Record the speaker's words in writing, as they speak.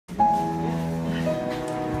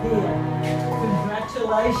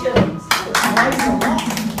Congratulations. Nice a lot.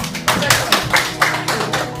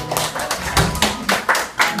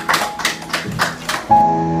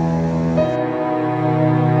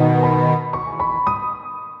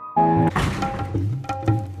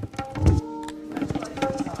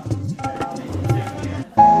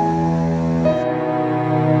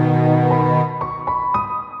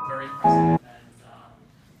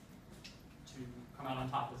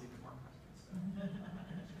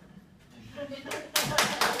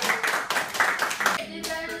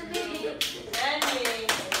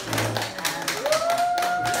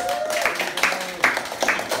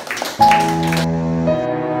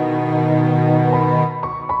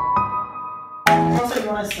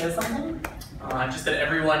 Just that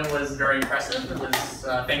everyone was very impressive. It was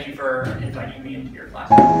thank you for inviting me into your class.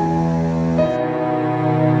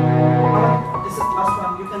 This is the last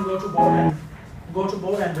one. You can go to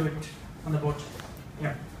board and do it on the board.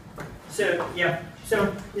 Yeah. So yeah.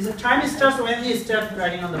 So is the time starts when you start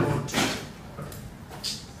writing on the board.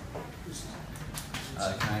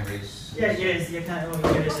 Can I erase? Yeah. Yes. You can.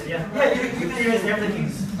 Oh, erase it. Yeah. Yeah. You can erase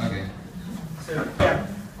everything. Okay. So yeah.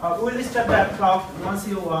 We'll start the clock once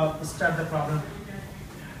you start the problem.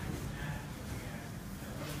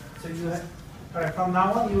 So you have, all right, from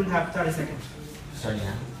now on you will have 30 seconds. Starting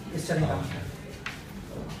now? Starting now.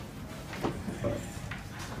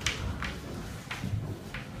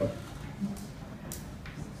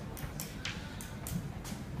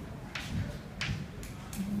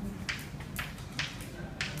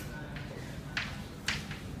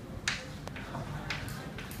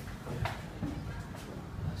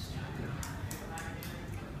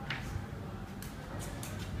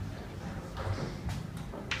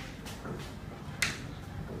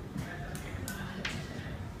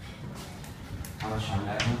 How much time do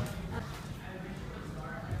I have?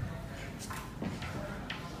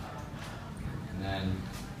 And then...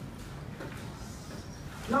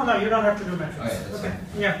 No, you don't have to do metrics. Okay, that's okay. fine.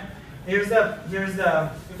 Yeah. Here's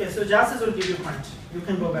the, okay, so Justice will give you point. You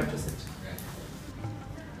can go back to sit.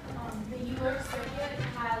 The New-York circuit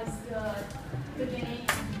has the beginning,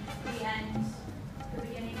 the end, the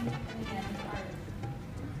beginning and the end are.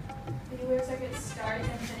 The New-York circuit starts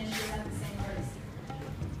and finishes at the same vertices.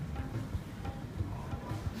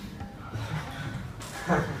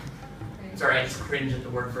 Sorry, I just cringe at the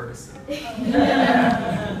word vertices.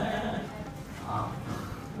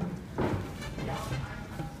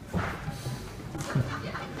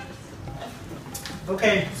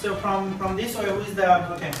 Okay, so from this way, who is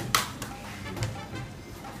the, okay.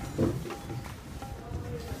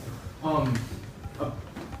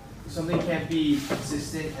 Something can't be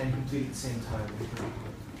consistent and complete at the same time.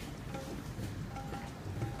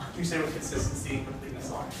 You say with consistency and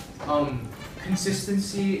completeness on.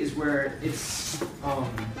 Consistency is where it's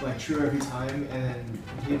like true every time, and then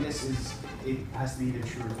completeness is it has to be either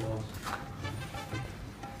true or false.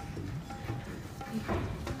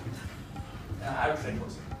 I would say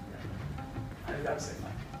closer. I would say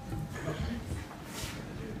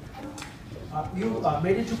fine. You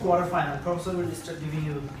made it to quarterfinal. Professor will start giving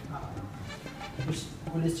you,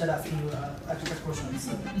 will start asking you ethical questions.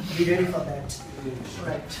 So be ready for that.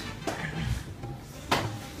 Right.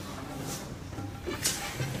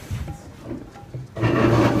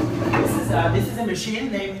 This is a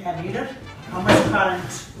machine named a meter. How much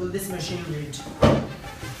current will this machine read?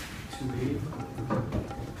 280.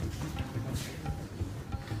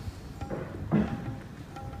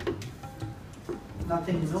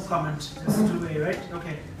 Nothing, no comment. It's 2A, right?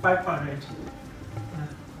 Okay, 5 point, right?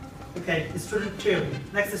 Okay, student 2.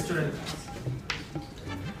 Next student.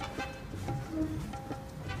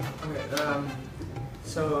 Okay,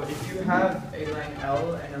 so if you have a line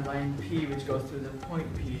L and a line P which goes through the point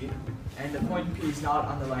P, and the point P is not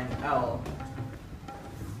on the line L,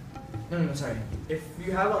 no, sorry. If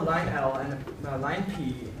you have a line L and a line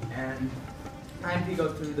P, and line P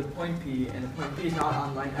goes through the point P, and the point P is not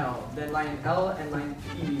on line L, then line L and line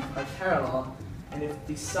P are parallel, and if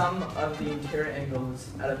the sum of the interior angles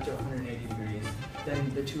add up to 180 degrees,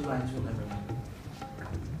 then the two lines will never meet.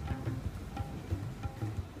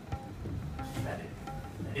 That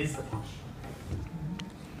is the postulate.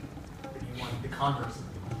 But you want the converse of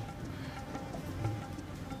the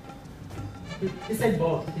postulate. He said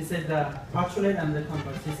both. He said the postulate and the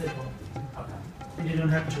converse. He said both. Okay. He didn't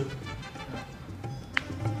have to.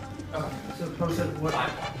 Okay. So, Professor, what?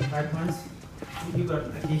 5 points? You got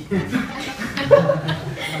lucky.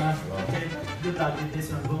 Okay, good luck with this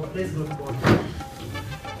one. Go, let's go to board.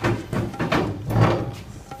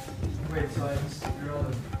 Wait, so I just draw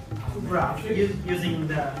the Graph using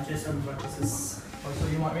the adjacent vertices. Oh, so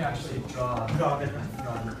you want me to actually draw Draw that. the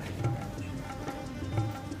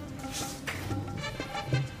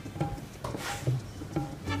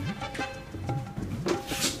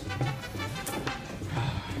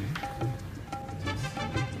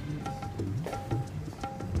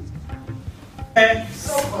Okay.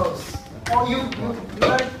 So close. Oh, you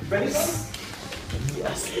are ready?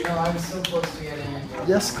 Yes. No, I was so close to getting it.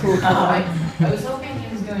 Yes, cool. I was hoping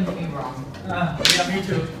he was going to be wrong. Yeah, me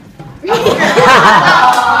too.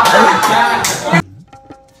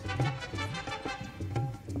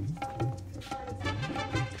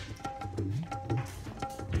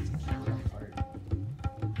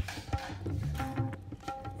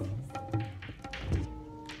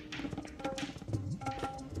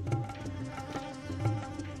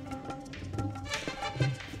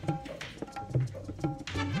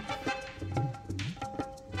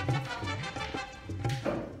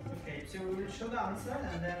 Okay, so we will show the answer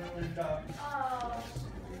and then we will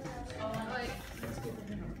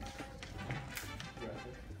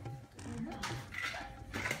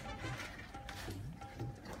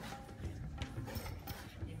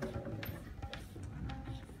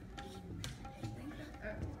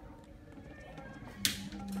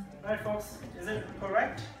Right, folks, is it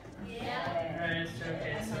correct? Yeah. Right,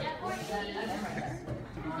 okay.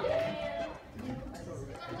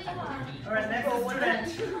 Alright,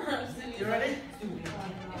 next student. You ready? You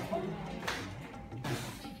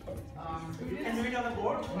can do it on the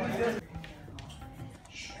board. Do you want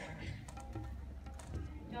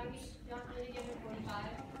me to give it 45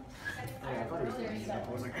 seconds?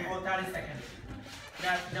 For 30 seconds.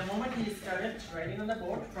 Now, the moment he started writing on the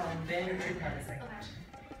board, from then to 30 seconds.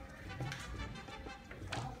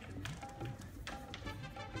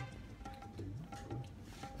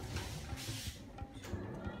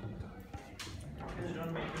 Please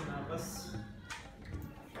don't make me nervous.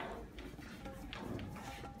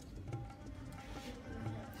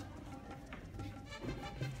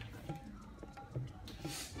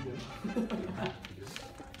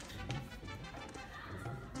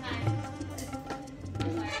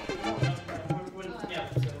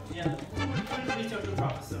 Yeah, we'll reach out to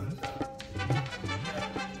professor.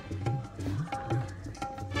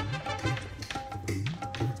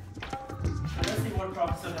 Let's see what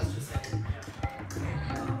professor has to say.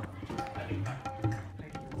 I think fine.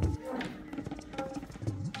 Thank you.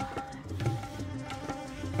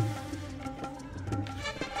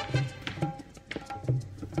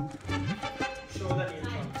 Show the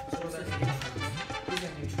neutrons. Show the neutrons. These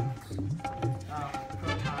are neutrons.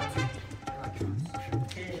 Protons, electrons.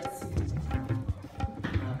 Okay, let's see.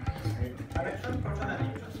 Electron, proton, and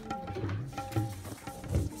neutron.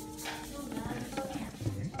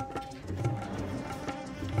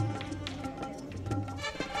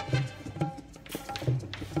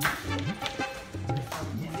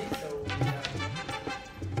 Easy, so we have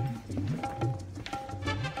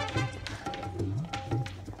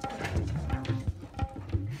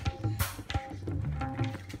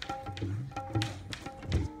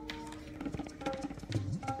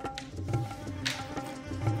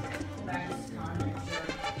Barry's conjecture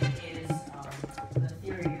is the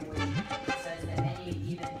theory which says that any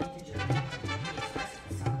even integer can be expressed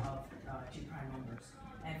as the sum of two prime numbers.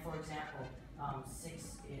 And for example, 6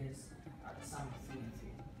 is the sum of 3 and 3.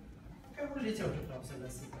 okay, we'll reach out to professor.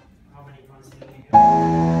 Let's see how many points he will give.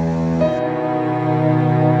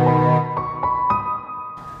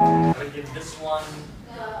 I would give this one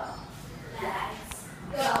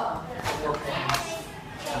 4 points,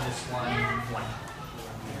 and this one 1.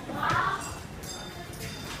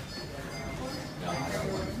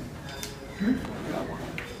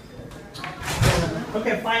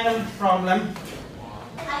 Okay, final problem.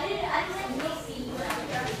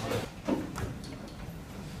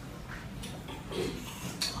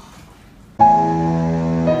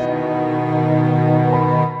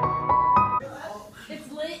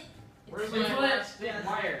 It's lit. Where's It's my lit.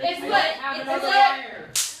 wire? It's lit. I have It's another lit. wire.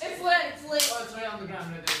 It's lit. It's lit. Oh, it's right on the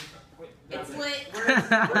ground right there. Wait, grab It's it. lit. Where's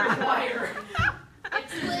the wire?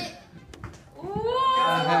 It's lit.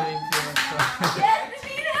 I'm having too much fun. Yes,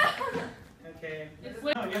 Nina. Okay. It's No,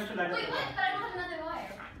 you have to light Wait, up what? the But I don't have another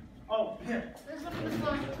wire. Oh, here. There's one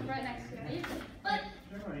right next to it. But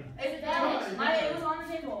Don't worry. it's damaged. It was on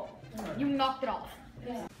the table. Don't worry. You knocked it off.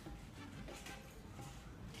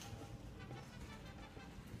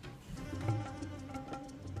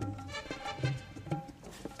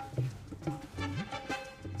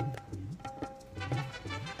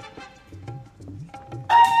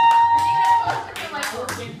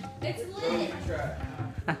 It's lit. Try.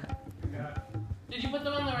 Did you put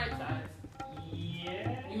them on the right side?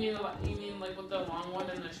 Yeah. You mean like with the long one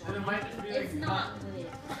and the short And it one? might just be like It's not lit.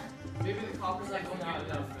 maybe the copper's like going out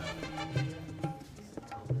enough.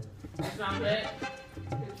 It's not lit.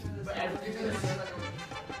 But everything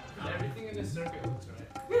in the circuit looks right.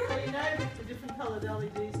 Well, you know that the different coloured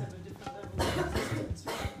LEDs have a different level of resistance,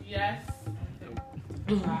 right? Yes.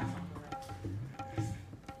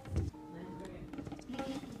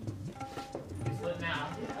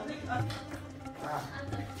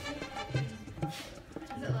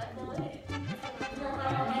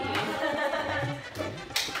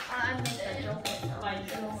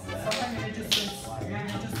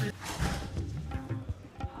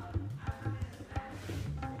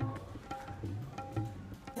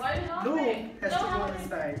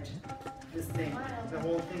 thing. The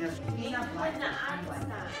whole thing has. Einstein.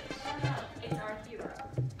 Shut up. It's our hero.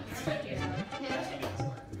 You're the hero.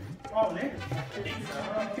 Oh, Nick.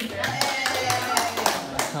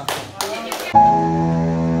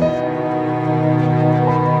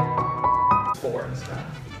 Four.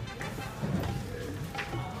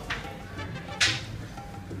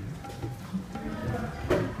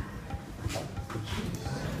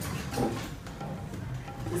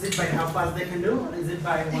 Is it by how fast they can do, or is it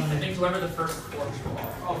by 1 I minute? think whoever the first four people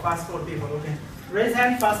are. Oh, fast 4 people, okay. Raise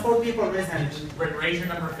hand, fast 4 people, raise hand. Raise your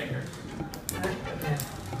number of fingers. Okay.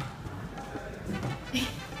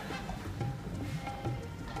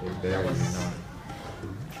 There was not.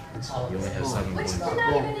 You only have 7 points. I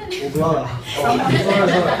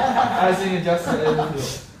was thinking Justin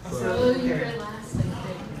is So, You were okay. last, I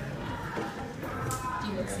think. Do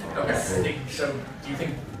you accept Okay. this? So do you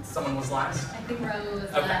think someone was last? I think Raul was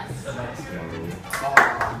Okay. last. So that's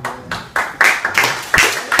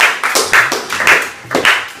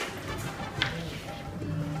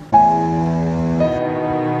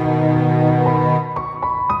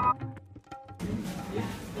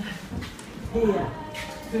Here,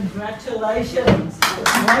 congratulations.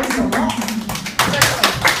 Nice a lot.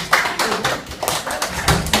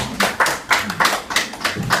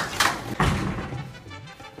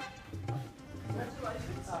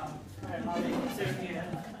 Alright, Molly, sit here.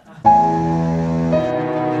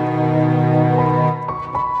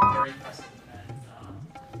 very impressive and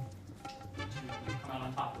to come out on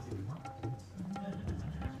top is even more.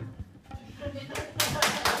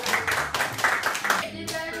 You did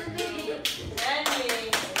better than me.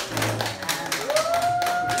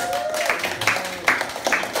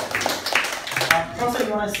 Professor,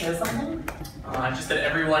 you want to say something? Just that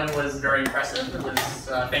everyone was very impressive. It was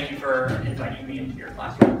thank you for inviting me into your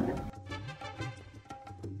classroom.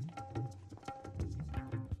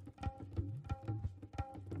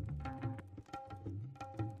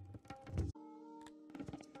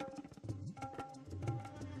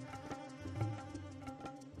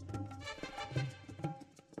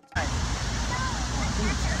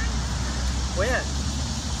 Where?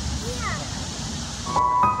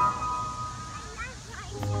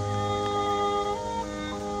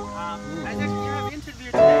 Isaac, you have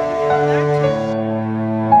interview today.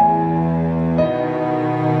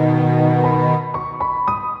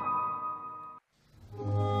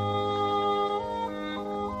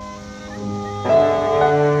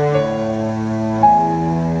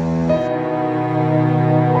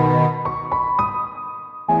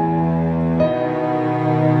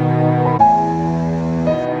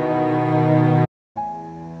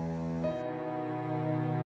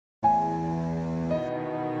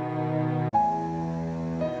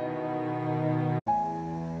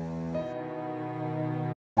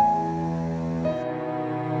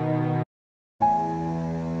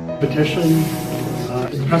 Competition.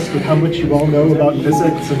 Impressed with how much you all know about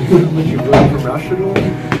physics and how much you've learned from Rashidul.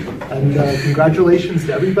 And congratulations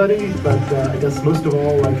to everybody, but I guess most of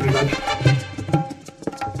all, congratulations.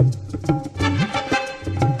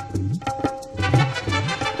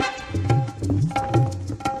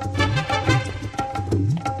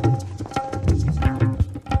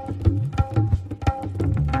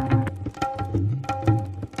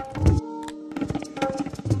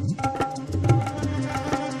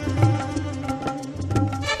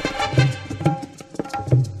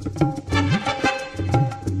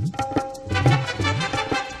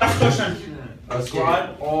 Last question.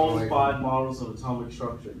 Describe all 5 models of atomic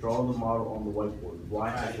structure. Draw the model on the whiteboard. Why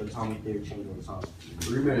has the atomic theory changed over time?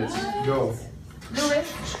 3 minutes. Go.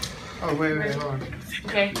 Oh, wait, hold on.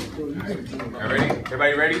 Okay. Ready?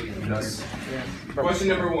 Everybody ready? Yes. Question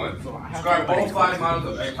number 1. Describe all 5 models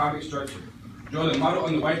of atomic structure. Draw the model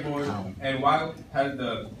on the whiteboard, and why has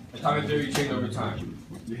the atomic theory changed over time?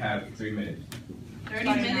 You have 3 minutes. 30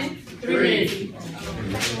 minutes? 3 minutes.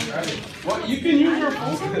 What? You can use your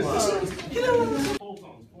phone.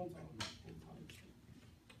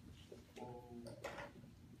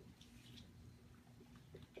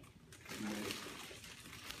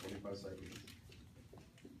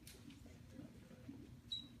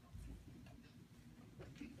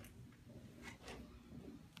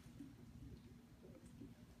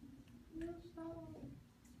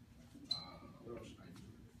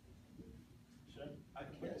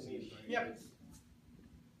 Yep.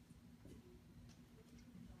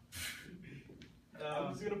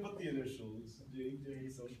 I'm just gonna put the initials.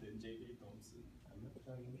 JJ something, JJ Thompson.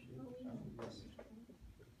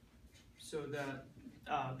 So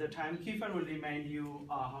the timekeeper will remind you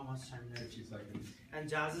how much time left. 60 seconds. And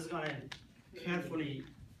Jazz is gonna carefully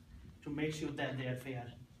to make sure that they are fair.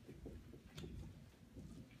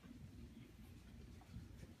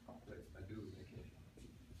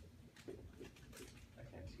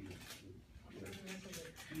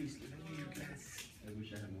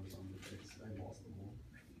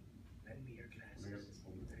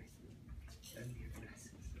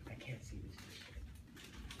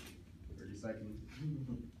 second.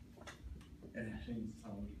 And it changes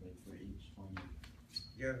sound like for each one.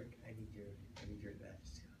 I need your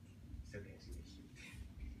glasses too. Still can't see this shit.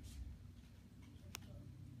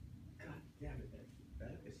 God damn it,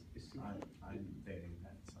 it's I'm betting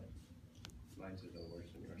that's like lines are the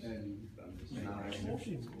worst. and I'm just 9,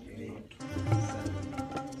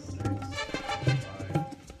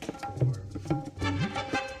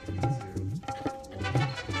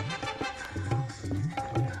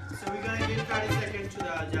 So we're gonna give 30 seconds to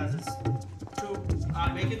the judges to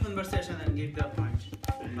make a conversation and give their point.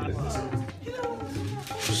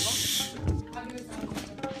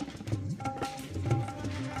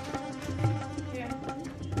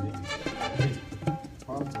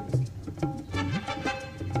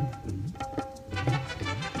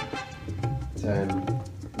 Ten,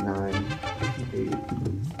 9, 8,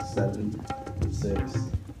 7, 6,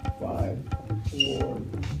 5, 4,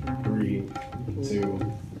 3, 2,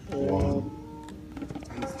 1.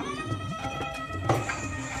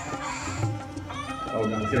 Oh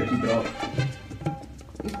god, it's gonna keep it up.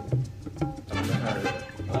 I don't know how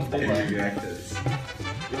to react to this.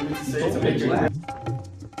 You want me to say it's a big laugh?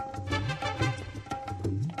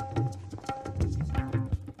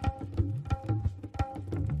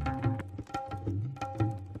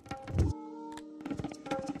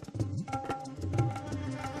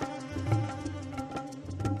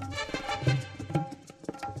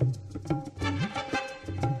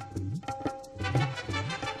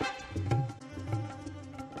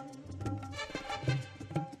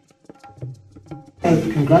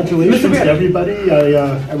 Congratulations to everybody.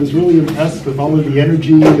 I was really impressed with all of the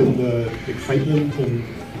energy and the excitement and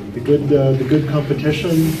the good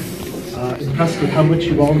competition. Impressed with how much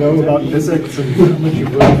you all know about physics and how much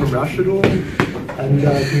you've learned from Rashidul. And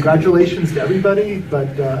congratulations to everybody,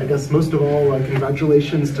 but I guess most of all,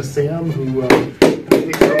 congratulations to Sam, who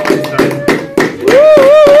takes all his time.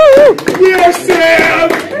 Yes, Sam!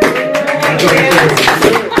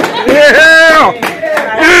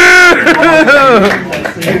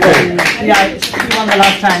 Yeah, you won the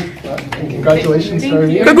last time. Congratulations,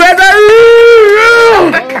 Terry. Good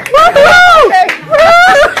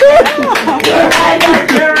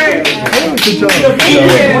job.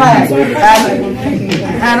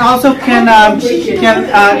 And also can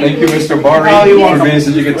Thank you, Mr. Bari, for being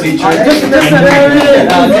such a good teacher. Yo,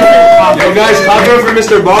 guys, clap it up for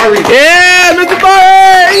Mr. Bari. Yeah, Mr.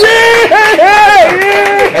 Bari! Yeah!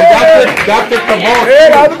 And Dr. Kabul.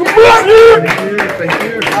 Thank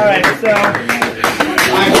you. All right, so.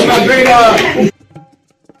 All right,